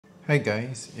Hi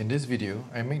guys, in this video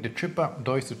I make the trip up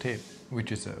Doi Suthep, which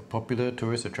is a popular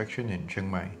tourist attraction in Chiang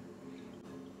Mai.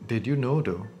 Did you know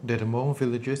though that the Hmong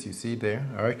villages you see there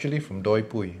are actually from Doi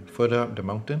Pui, further up the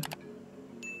mountain?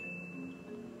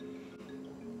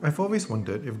 I've always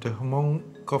wondered if the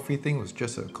Hmong coffee thing was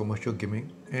just a commercial gimmick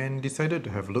and decided to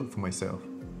have a look for myself.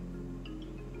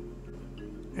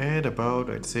 At about,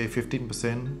 I'd say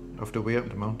 15% of the way up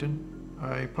the mountain,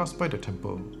 I passed by the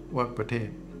temple, Wat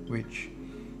Pate, which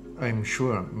I'm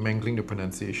sure I'm mangling the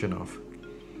pronunciation of.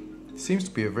 Seems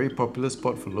to be a very popular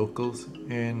spot for locals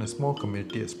and a small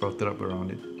community has sprouted up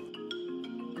around it.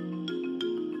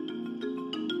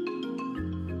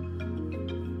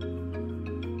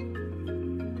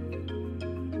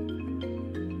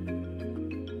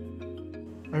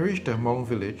 I reached the Hmong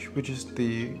village, which is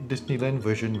the Disneyland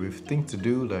version with things to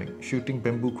do like shooting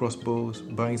bamboo crossbows,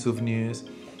 buying souvenirs,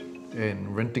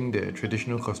 and renting their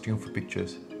traditional costume for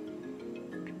pictures.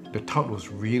 The tout was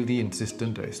really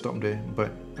insistent that I stop there,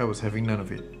 but I was having none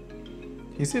of it.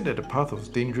 He said that the path was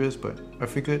dangerous, but I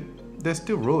figured there's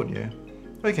still road, yeah?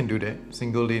 I can do that,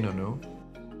 single lane or no.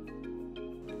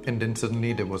 And then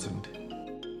suddenly there wasn't.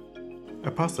 I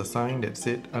passed a sign that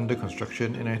said under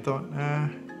construction and I thought,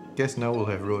 guess now we'll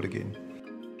have road again.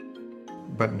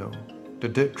 But no, the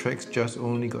dirt tracks just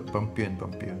only got bumpier and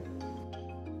bumpier.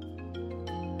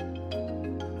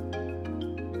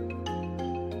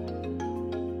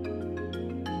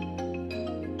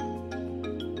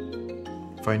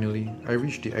 Finally, I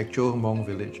reached the actual Hmong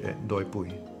village at Doi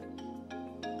Pui.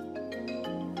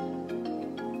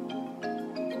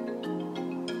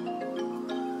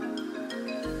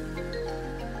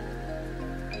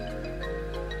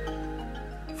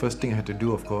 First thing I had to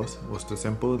do, of course, was to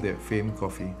sample their famed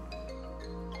coffee.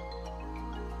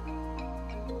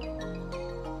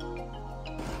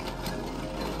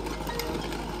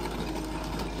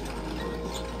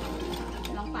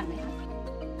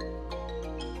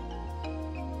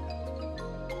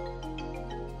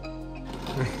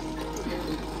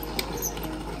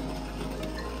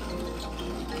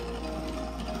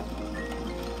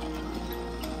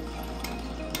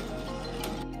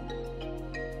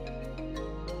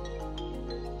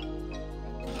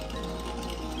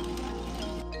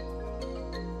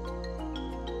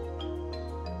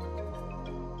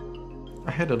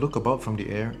 I had a look about from the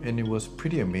air and it was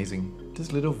pretty amazing.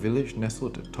 This little village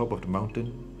nestled at the top of the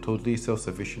mountain, totally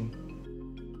self-sufficient.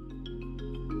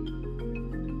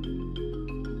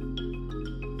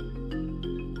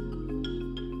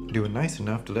 They were nice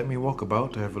enough to let me walk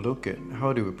about to have a look at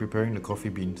how they were preparing the coffee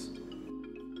beans.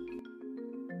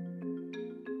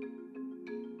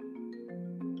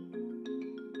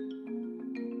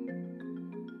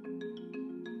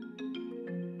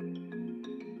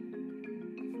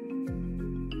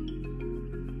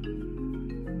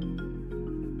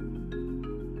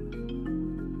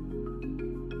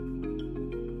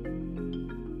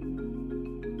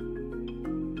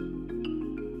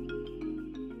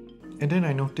 And then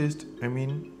I noticed,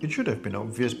 it should have been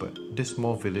obvious, but this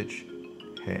small village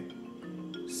had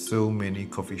so many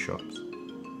coffee shops.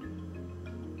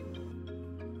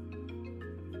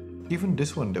 Even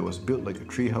this one that was built like a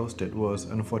tree house that was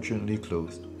unfortunately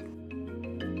closed.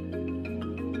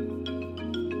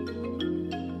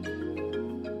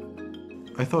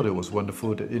 I thought it was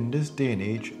wonderful that in this day and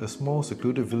age, a small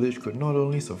secluded village could not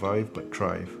only survive but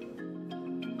thrive.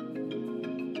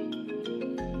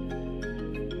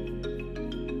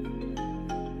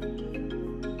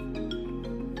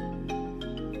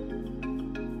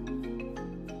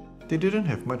 They didn't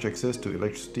have much access to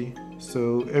electricity,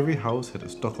 so every house had a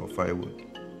stock of firewood.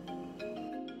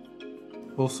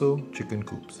 Also, chicken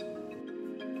coops.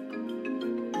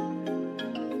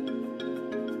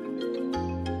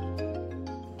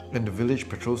 And the village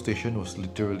petrol station was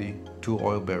literally 2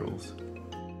 oil barrels.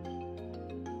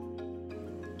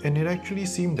 And it actually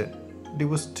seemed that they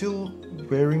were still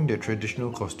wearing their traditional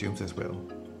costumes as well.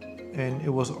 And it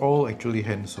was all actually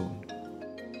hand-sewn.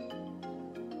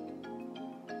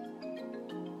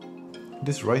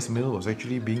 This rice mill was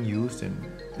actually being used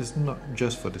and is not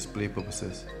just for display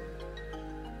purposes.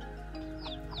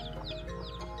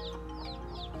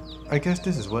 I guess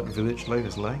this is what village life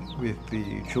is like, with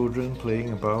the children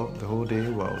playing about the whole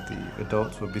day while the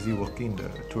adults were busy walking the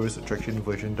tourist attraction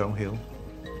version downhill.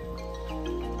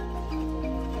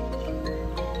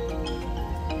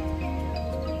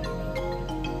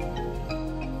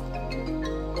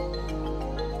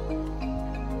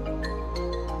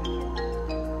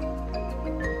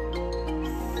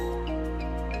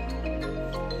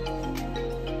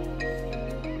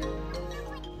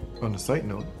 On a side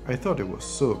note, I thought it was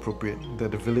so appropriate that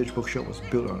the village bookshop was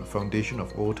built on a foundation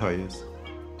of old tyres.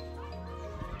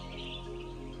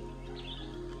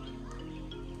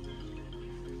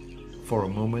 For a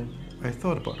moment, I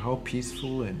thought about how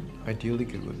peaceful and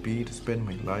idyllic it would be to spend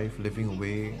my life living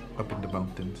away up in the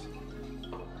mountains.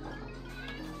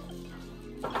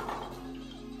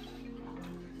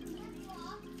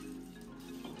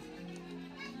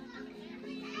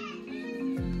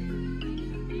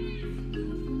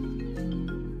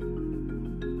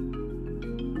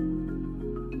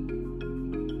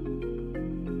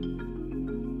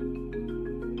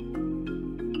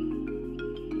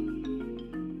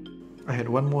 I had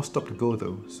one more stop to go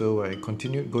though, so I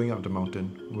continued going up the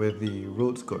mountain, where the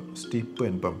roads got steeper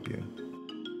and bumpier.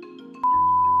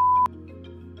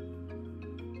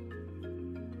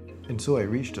 And so I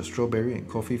reached the strawberry and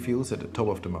coffee fields at the top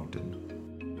of the mountain.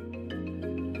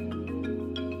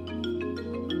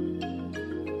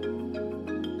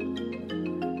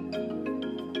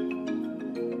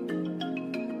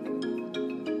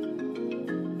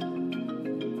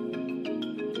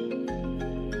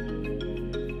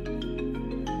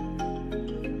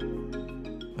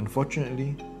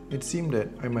 Unfortunately, it seemed that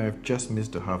I might have just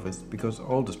missed the harvest because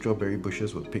all the strawberry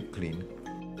bushes were picked clean.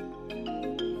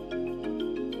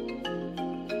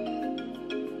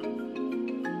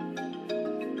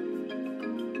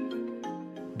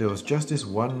 There was just this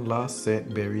one last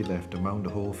sad berry left among the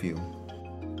whole field.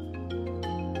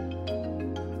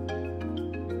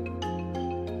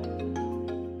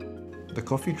 The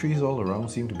coffee trees all around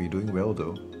seemed to be doing well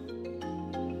though.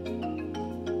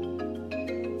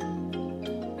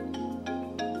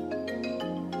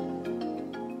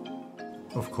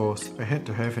 Of course, I had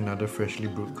to have another freshly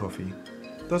brewed coffee.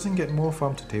 Doesn't get more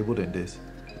farm to table than this.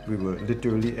 We were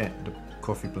literally at the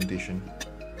coffee plantation.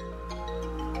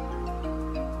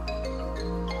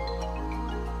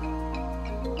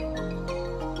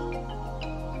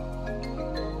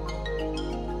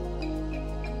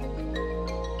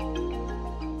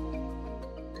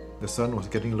 The sun was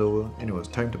getting lower and it was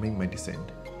time to make my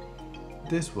descent.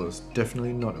 This was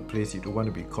definitely not a place you'd want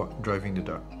to be caught driving in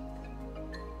the dark.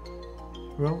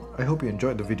 Well, I hope you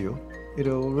enjoyed the video.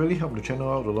 It'll really help the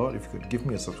channel out a lot if you could give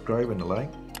me a subscribe and a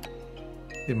like.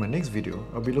 In my next video,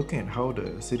 I'll be looking at how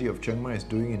the city of Chiang Mai is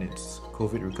doing in its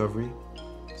COVID recovery.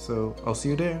 So I'll see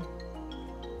you there.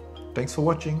 Thanks for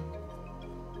watching.